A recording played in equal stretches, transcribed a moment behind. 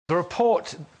The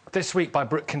report this week by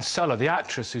Brooke Kinsella, the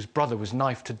actress whose brother was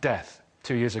knifed to death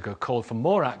 2 years ago, called for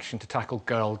more action to tackle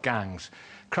girl gangs.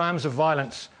 Crimes of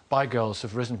violence by girls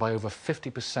have risen by over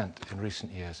 50% in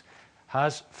recent years.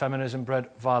 Has feminism bred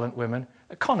violent women?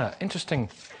 Connor, interesting.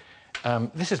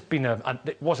 This has been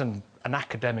it wasn't an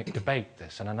academic debate,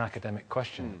 this, and an academic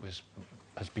question. It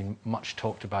has been much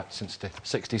talked about since the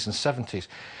 60s and 70s.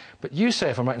 But you say,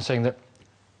 if I'm right in saying that,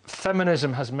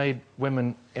 feminism has made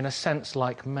women, in a sense,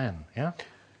 like men, yeah?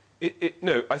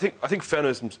 No, I think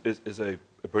feminism is a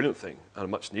brilliant thing and a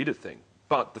much-needed thing.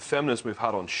 But the feminism we've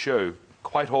had on show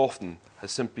quite often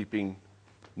has simply been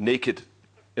naked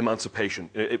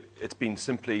emancipation. It's been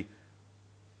simply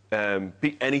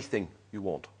be anything you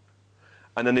want.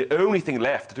 And then the only thing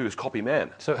left to do is copy men.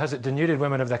 So has it denuded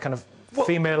women of their kind of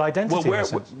female identity?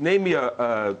 Well, name me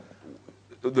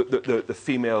the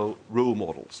female role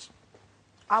models.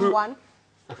 I'm one.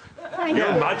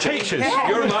 You're mad teachers.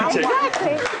 You're mad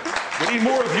Exactly. We need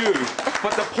more of you.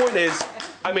 But the point is,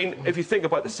 I mean, if you think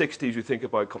about the 60s, you think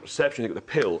about contraception, you think of the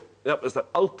pill. That was the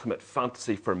ultimate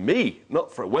fantasy for me,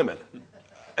 not for women.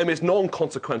 I mean, it's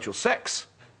non-consequential sex.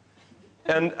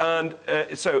 And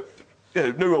so, you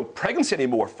know, no real pregnancy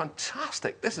anymore.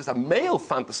 Fantastic. This is a male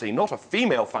fantasy, not a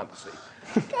female fantasy.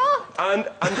 and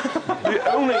the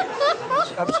only...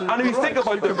 And if you think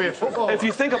about the... Yeah,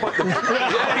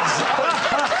 exactly.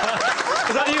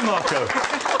 Is that you, Marco?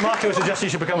 Marco suggests you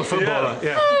should become a footballer.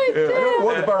 Yeah.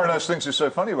 What the Baroness thinks is so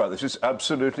funny about this is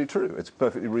absolutely true. It's a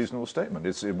perfectly reasonable statement.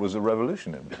 It was a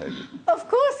revolution in behaviour. Of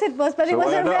course it was, but it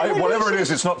was a revolution. Whatever it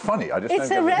is, it's not funny. It's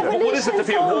a revolution what is it to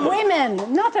be a woman? for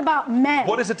women, not about men.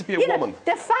 What is it to be a woman?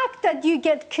 The fact that you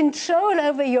get control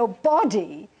over your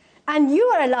body and you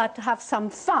are allowed to have some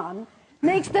fun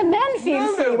makes the men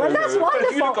feel free. Well, that's wonderful.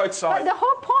 If you look outside, but the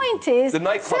whole point is... The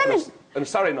nightclub on a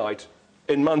Saturday night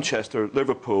in Manchester,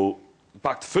 Liverpool,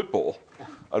 back to football,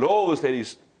 and all those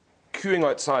ladies queuing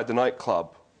outside the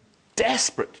nightclub,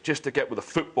 desperate just to get with a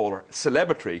footballer,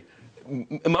 celebrity,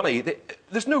 money.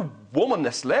 There's no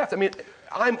womanness left. I mean,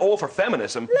 I'm all for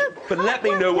feminism, but let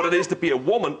me know what it is to be a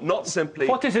woman, not simply...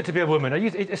 What is it to be a woman?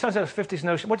 It sounds like a 50s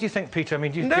notion. What do you think, Peter? I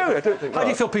mean, No, I don't think How do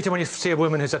you feel, Peter, when you see a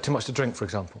woman who's had too much to drink, for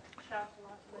example?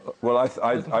 Well,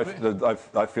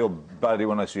 I feel badly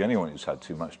when I see anyone who's had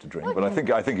too much to drink, but I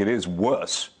think it is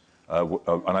worse.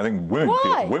 And I think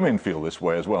women feel this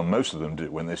way as well. Most of them do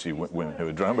when they see women who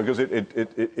are drunk, because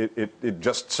it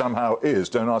just somehow is.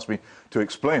 Don't ask me to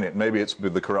explain it. Maybe it's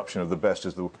the corruption of the best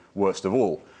is the worst of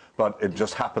all. But it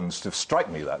just happens to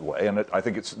strike me that way, and I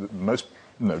think it's most,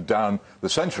 down the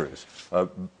centuries,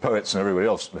 poets and everybody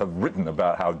else have written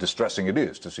about how distressing it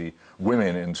is to see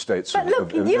women in states but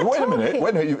look, wait a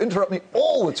minute, you interrupt me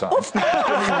all the time.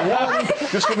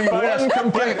 Just give me one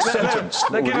complete sentence.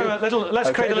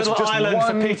 Let's create a little island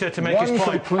for Peter to make his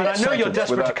point. And I know you're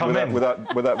desperate to come in.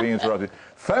 Without being interrupted.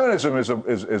 Feminism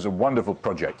is a wonderful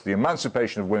project. The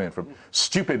emancipation of women from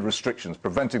stupid restrictions,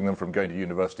 preventing them from going to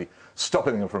university,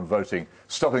 stopping them from voting,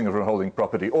 stopping them from holding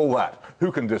property, all that.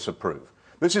 Who can disapprove?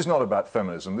 This is not about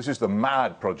feminism. This is the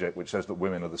mad project which says that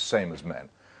women are the same as men.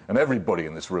 And everybody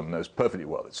in this room knows perfectly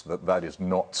well that is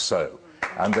not so.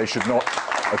 And they should not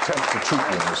attempt to treat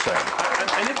them the same.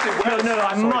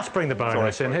 I must bring the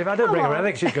Baroness in. If I don't bring her in, I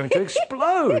think she's going to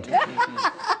explode.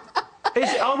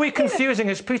 Are we confusing,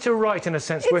 is Peter right in a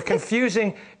sense, we're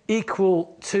confusing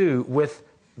equal to with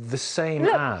the same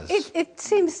as? It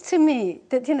seems to me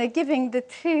that, giving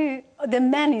the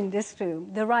men in this room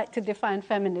the right to define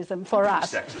feminism for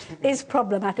us is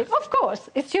problematic. Of course,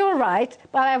 it's your right,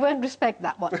 but I won't respect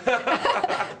that one.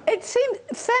 It seems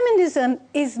feminism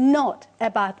is not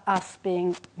about us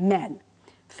being men.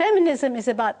 Feminism is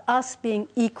about us being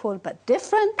equal but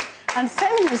different, and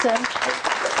feminism...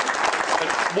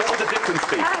 What would the difference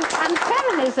be? And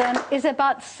feminism is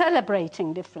about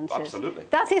celebrating differences. Absolutely.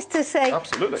 That is to say,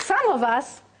 some of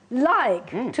us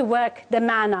like to work the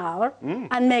man hour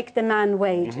and make the man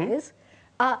wages.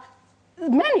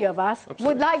 Many of us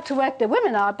would like to work the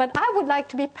women hour, but I would like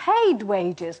to be paid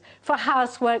wages for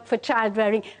housework, for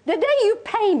childbearing. The day you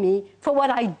pay me for what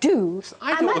I do,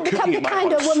 I might become the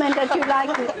kind of woman that you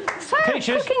like to... So,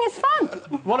 cooking is fun.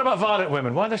 What about violent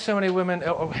women? Why are there so many women?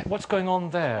 What's going on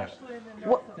there?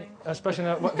 Especially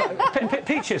now,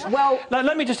 Peaches. Well,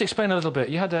 let me just explain a little bit.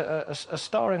 You had a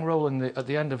starring role at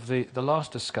the end of the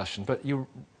last discussion, but you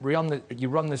run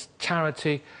this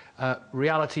charity,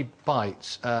 Reality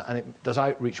Bites, and it does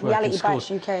outreach work in schools.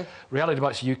 Reality Bites UK. Reality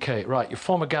Bites UK, right? You're a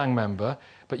former gang member,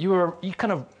 but you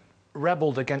kind of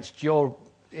rebelled against your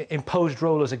imposed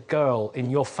role as a girl in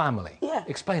your family. Yeah.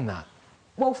 Explain that.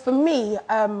 Well, for me,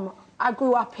 I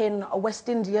grew up in a West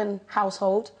Indian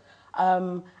household,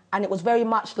 And it was very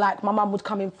much like my mum would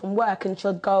come in from work and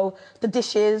she'd go, the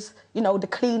dishes, you know, the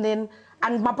cleaning.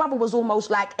 And my brother was almost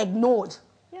like ignored.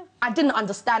 Yeah. I didn't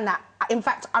understand that. In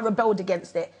fact, I rebelled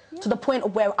against it to the point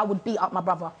of where I would beat up my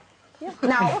brother. Yeah.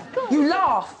 Now, you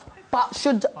laugh, but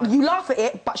should you laugh at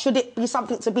it, but should it be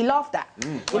something to be laughed at?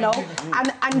 You know?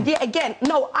 And yet again,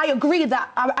 no, I agree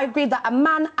that a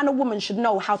man and a woman should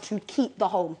know how to keep the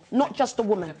home, not just a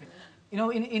woman. You know,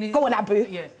 in Go on, Abu.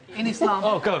 Yeah, in Islam.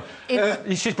 Oh, go.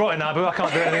 She's brought in Abu. I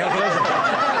can't do anything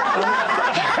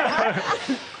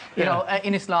else. You know,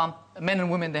 in Islam, men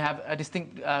and women, they have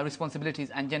distinct responsibilities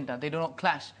and gender. They do not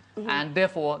clash. And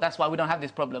therefore, that's why we don't have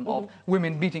this problem of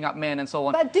women beating up men and so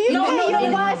on. But do you pay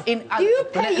your wife? Do you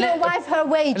pay your wife her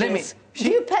wages? Do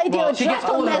you pay your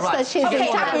dressmaster? She's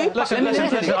entitled. Listen.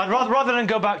 Rather than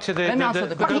go back to the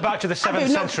 7th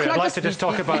century, I'd like to just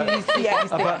talk about.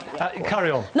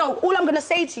 Carry on. No, all I'm going to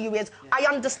say to you is, I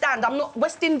understand. I'm not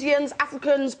West Indians,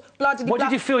 Africans, blood. What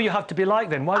did you feel you have to be like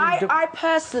then? I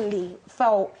personally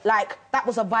felt like that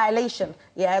was a violation.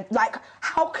 Yeah, like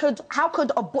how could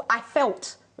I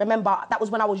felt. Remember, that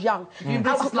was when I was young. If you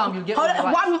embrace Islam, you get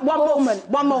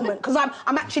one moment, because I've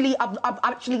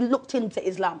actually looked into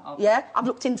Islam. Okay. Yeah, I've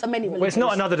looked into many religions. Well, it's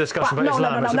not another discussion about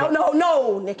Islam.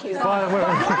 No, Nikki. What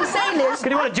I'm saying is, do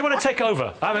you want to take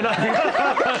over? I mean,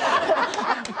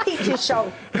 Peaches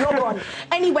show. Log on.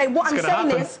 Anyway, what I'm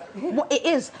saying is, it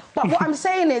is. But what I'm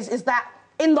saying is that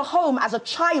in the home as a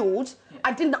child,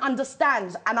 I didn't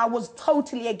understand and I was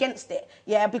totally against it,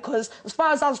 yeah, because as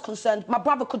far as I was concerned, my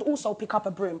brother could also pick up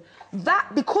a broom.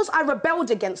 Because I rebelled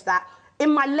against that,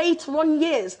 in my later on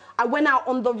years, I went out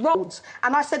on the roads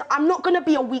and I said, I'm not going to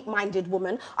be a weak-minded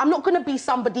woman. I'm not going to be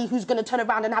somebody who's going to turn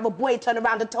around and have a boy turn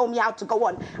around and tell me how to go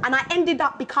on. And I ended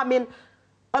up becoming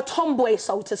a tomboy,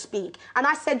 so to speak. And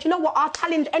I said, you know what, I'll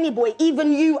challenge any boy,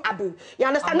 even you, Abu. You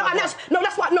understand? I'm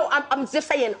just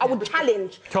saying, I would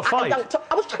challenge. To fight? I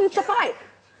was challenged to fight.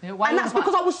 Yeah, and that's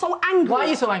because I was so angry. Why are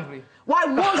you so angry? Why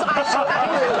was I so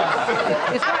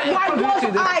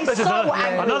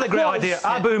angry? Another great idea.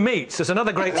 Abu Meets. It's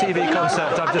another great TV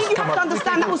concept I've just come up with. You have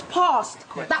to understand, that was past.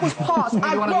 That was past.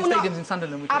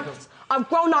 I've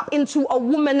grown up into a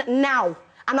woman now.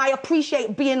 And I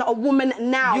appreciate being a woman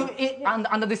now.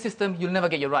 Under this system, you'll never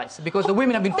get your rights because the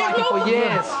women have been fighting for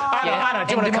years. Anna,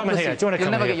 do you want to come in here?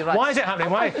 You'll never get your rights. Why is it happening?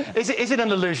 Why is it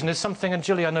an illusion? Is something? And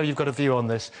Julie, I know you've got a view on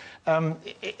this.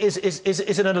 Is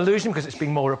it an illusion because it's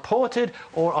being more reported,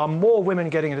 or are more women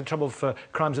getting into trouble for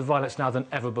crimes of violence now than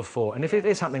ever before? And if it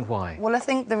is happening, why? Well, I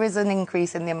think there is an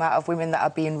increase in the amount of women that are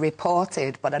being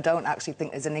reported, but I don't actually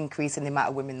think there's an increase in the amount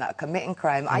of women that are committing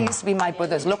crime. I used to be my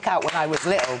brother's lookout when I was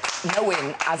little,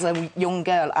 knowing as a young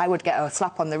girl I would get a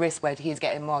slap on the wrist where he's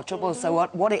getting more trouble. So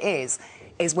what it is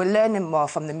we're learning more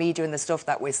from the media and the stuff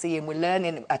that we're seeing. We're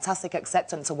learning a tacit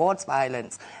acceptance towards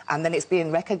violence, and then it's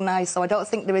being recognised. So I don't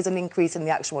think there is an increase in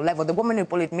the actual level. The woman who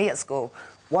bullied me at school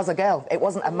was a girl. It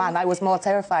wasn't a man. I was more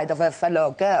terrified of a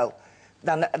fellow girl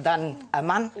than a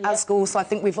man at school. So I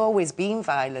think we've always been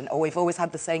violent, or we've always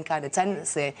had the same kind of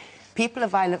tendency. People are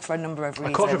violent for a number of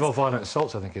reasons. A quarter of all violent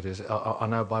assaults, I think it is, are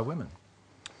now by women.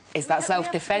 Is that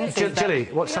self-defence? Gilly,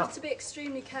 what's that? We have to be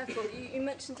extremely careful. You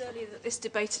mentioned earlier that this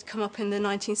debate had come up in the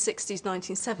 1960s,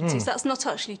 1970s. That's not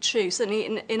actually true. Certainly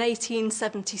in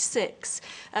 1876,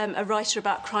 a writer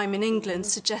about crime in England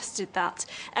suggested that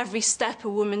every step a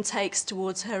woman takes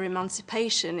towards her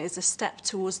emancipation is a step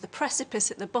towards the precipice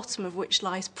at the bottom of which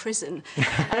lies prison.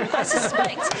 I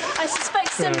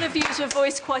suspect similar views were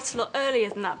voiced quite a lot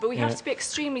earlier than that, but we have to be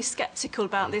extremely sceptical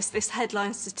about this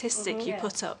headline statistic you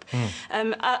put up.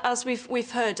 As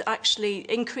we've heard, actually,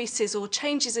 increases or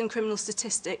changes in criminal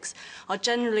statistics are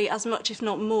generally as much, if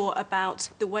not more, about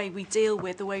the way we deal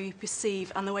with, the way we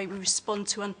perceive and the way we respond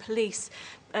to and police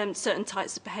certain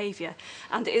types of behaviour.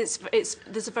 And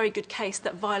there's a very good case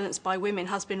that violence by women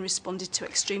has been responded to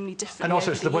extremely differently. And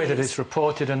also it's the way that it's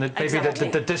reported, and maybe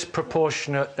the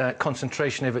disproportionate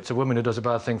concentration if it's a woman who does a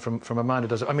bad thing from a man who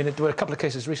does it. I mean, there were a couple of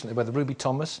cases recently where the Ruby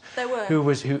Thomas,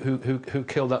 who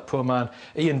killed that poor man,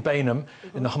 Ian Bainham,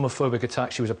 in the homophobic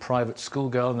attack. She was a private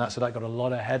schoolgirl, and that got a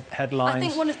lot of headlines. I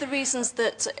think one of the reasons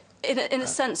that in a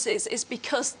sense, it's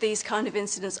because these kind of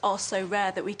incidents are so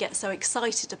rare that we get so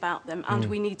excited about them, and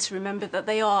we need to remember that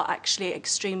they are actually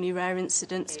extremely rare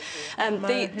incidents.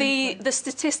 The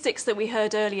statistics that we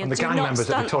heard earlier and the gang members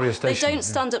at Victoria Station, they don't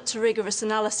stand up to rigorous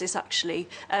analysis, actually.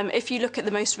 If you look at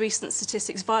the most recent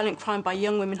statistics, violent crime by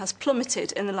young women has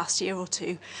plummeted in the last year or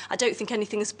two. I don't think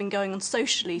anything has been going on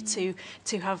socially to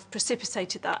have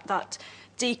precipitated that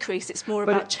decrease. It's more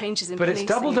about changes in policing. But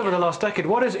it's doubled over the last decade.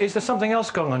 What is there something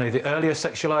else going on here? The earlier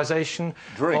sexualisation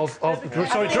of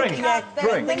drink.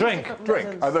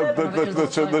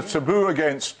 The taboo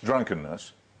against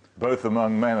drunkenness, both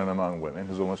among men and among women,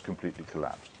 has almost completely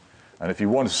collapsed. And if you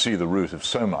want to see the root of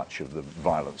so much of the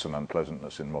violence and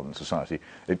unpleasantness in modern society,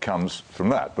 it comes from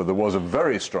that. But there was a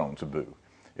very strong taboo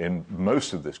in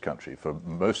most of this country for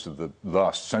most of the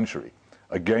last century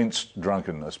against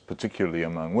drunkenness, particularly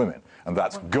among women. And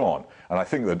that's gone. And I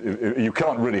think that you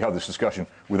can't really have this discussion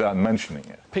without mentioning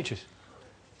it. Peaches.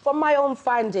 From my own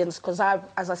findings, because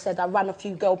as I said, I run a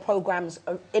few girl programmes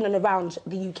in and around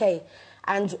the UK,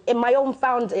 and in my own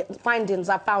findings,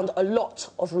 I found a lot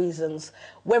of reasons,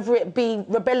 whether it be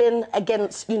rebelling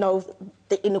against, you know,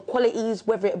 the inequalities,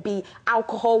 whether it be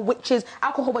alcohol,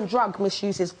 alcohol and drug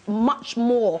misuse is much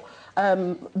more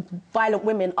violent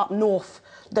women up north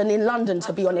than in London,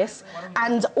 to be honest.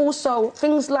 And also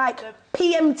things like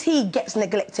PMT gets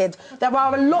neglected. There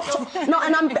are a lot of, and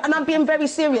I'm being very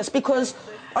serious, because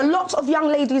a lot of young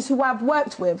ladies who I've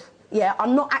worked with, are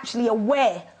not actually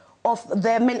aware of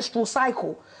their menstrual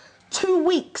cycle. 2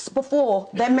 weeks before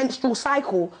their menstrual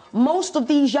cycle, most of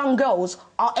these young girls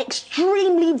are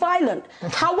extremely violent.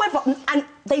 However, and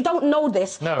they don't know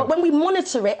this, but when we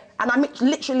monitor it, and I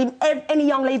literally any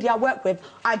young lady I work with,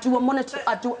 I monitor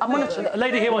it. A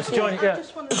lady here wants to join. I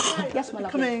just want to say, yes, my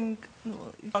love. You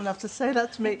don't have to say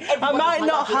that to me. I might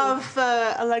not have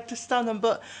a leg to stand on,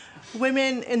 but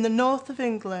women in the north of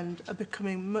England are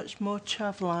becoming much more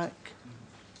chav-like.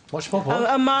 Much more what?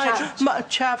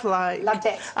 Chav-like. Like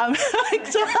that.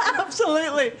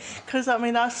 Absolutely. Because, I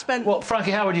mean, I spent... Well,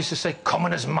 Frankie Howard used to say,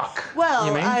 common as muck.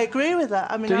 Well, I agree with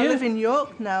that. I mean, I you? live in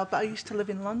York now, but I used to live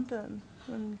in London.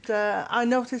 And I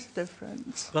notice a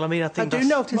difference. Well, I mean, I think I do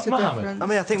notice a difference. I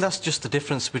mean, I think that's just the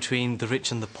difference between the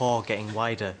rich and the poor getting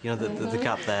wider. You know, the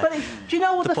gap there. But do you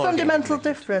know what the fundamental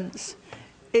difference?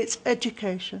 It's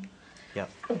education. Yeah.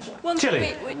 One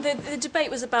thing the debate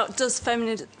was about does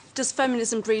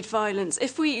feminism breed violence?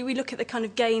 If we look at the kind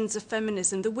of gains of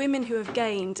feminism, the women who have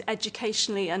gained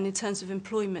educationally and in terms of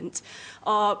employment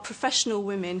are professional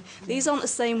women. These aren't the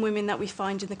same women that we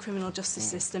find in the criminal justice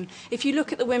system. If you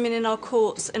look at the women in our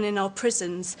courts and in our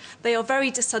prisons, they are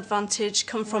very disadvantaged,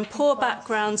 come from poor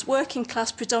backgrounds, working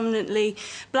class predominantly.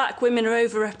 Black women are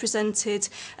overrepresented.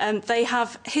 They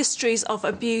have histories of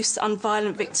abuse and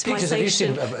violent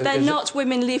victimisation. They're not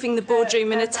women leaving the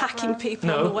boardroom and attacking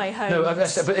people on the way home. No, but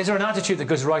is there an attitude that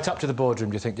goes right up to the boardroom,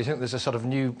 do you think? Do you think there's a sort of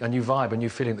new vibe, a new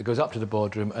feeling that goes up to the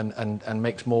boardroom and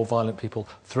makes more violent people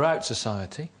throughout society?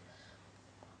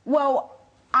 Well,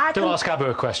 Don't ask Abu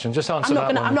a question, just answer that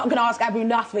one. I'm not going to ask Abu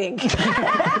nothing.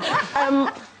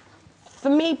 For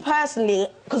me personally,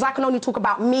 because I can only talk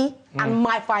about me and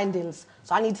my findings,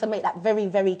 so I need to make that very,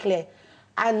 very clear.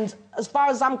 And as far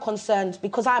as I'm concerned,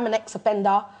 because I'm an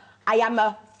ex-offender, I am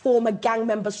a former gang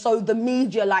member, so the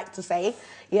media like to say,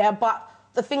 but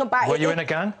the thing about Were you in a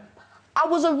gang? I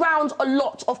was around a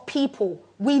lot of people.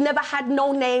 We never had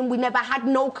no name, we never had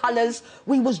no colours,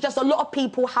 we was just a lot of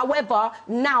people. However,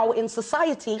 now in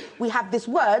society, we have this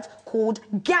word called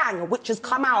gang, which has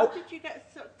come out... How did you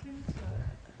get sucked into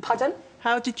it? Pardon?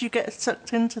 How did you get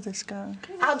sucked into this gang?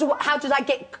 How did I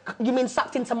get, you mean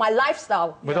sucked into my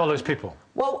lifestyle? With all those people?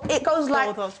 Well, it goes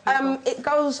like, it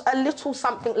goes a little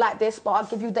something like this, but I'll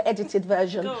give you the edited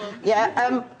version.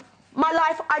 My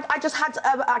life,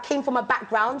 I came from a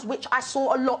background which I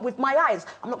saw a lot with my eyes.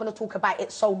 I'm not going to talk about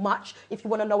it so much. If you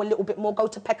want to know a little bit more, go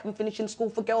to Peckham Finishing School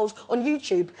for Girls on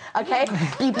YouTube, okay?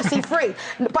 BBC 3.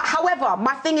 But however,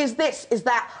 my thing is this, is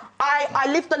that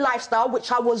I lived a lifestyle which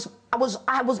I was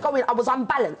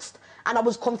unbalanced and I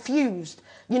was confused.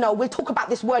 You know, we talk about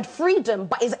this word freedom,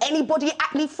 but is anybody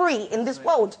actually free in this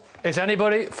world? Is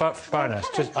anybody? Baroness,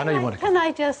 I know you want to... Can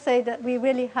I just say that we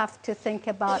really have to think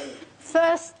about,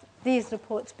 first, these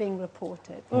reports being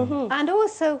reported, and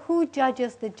also who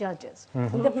judges the judges.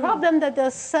 The problem that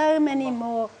there's so many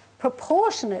more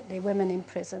proportionately women in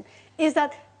prison is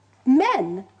that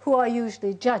men, who are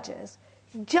usually judges,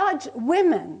 judge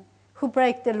women who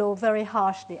break the law very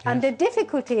harshly. Yes. And the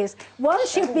difficulty is,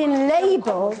 once you've been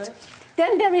labelled,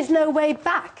 then there is no way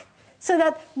back. So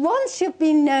that once you've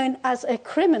been known as a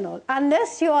criminal,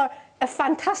 unless you are a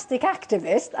fantastic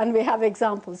activist, and we have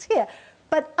examples here,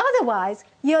 but otherwise,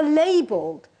 you're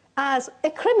labelled as a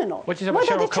criminal. What are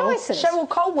the choices? Cheryl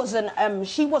Cole wasn't.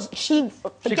 She got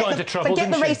into trouble.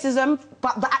 Forget the racism,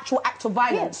 but the actual act of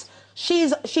violence.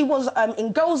 Yes. She was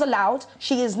in Girls Aloud.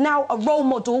 She is now a role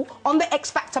model on the X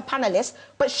Factor panelist,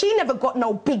 but she never got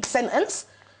no big sentence.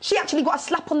 She actually got a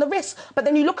slap on the wrist. But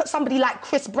then you look at somebody like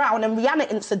Chris Brown and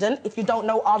Rihanna incident, if you don't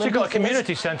know R&B. She got a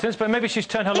community sentence, but maybe she's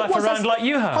turned her life around like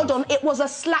you have. Hold on, it was a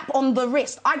slap on the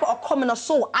wrist. I got a common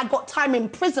assault. I got time in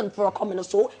prison for a common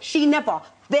assault. She never.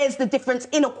 There's the difference.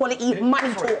 Inequality,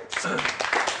 money talks. We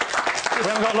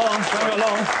haven't got long.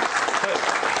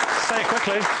 Say it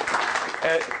quickly.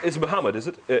 Is Muhammad, is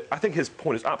it? I think his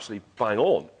point is absolutely bang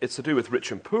on. It's to do with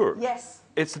rich and poor. Yes.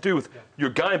 It's to do with your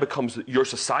gang becomes your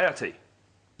society.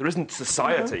 There isn't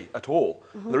society at all.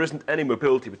 There isn't any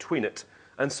mobility between it.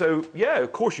 And so, yeah,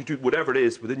 of course you do whatever it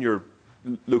is within your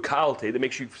locality that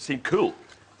makes you seem cool.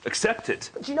 Accept it.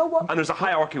 But do you know what? And there's a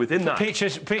hierarchy within that.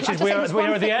 Peaches, we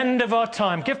are at the end of our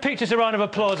time. Give Peaches a round of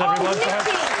applause, everyone.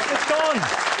 Oh, It's gone.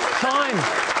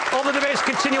 Time. All the debates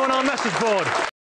continue on our message board.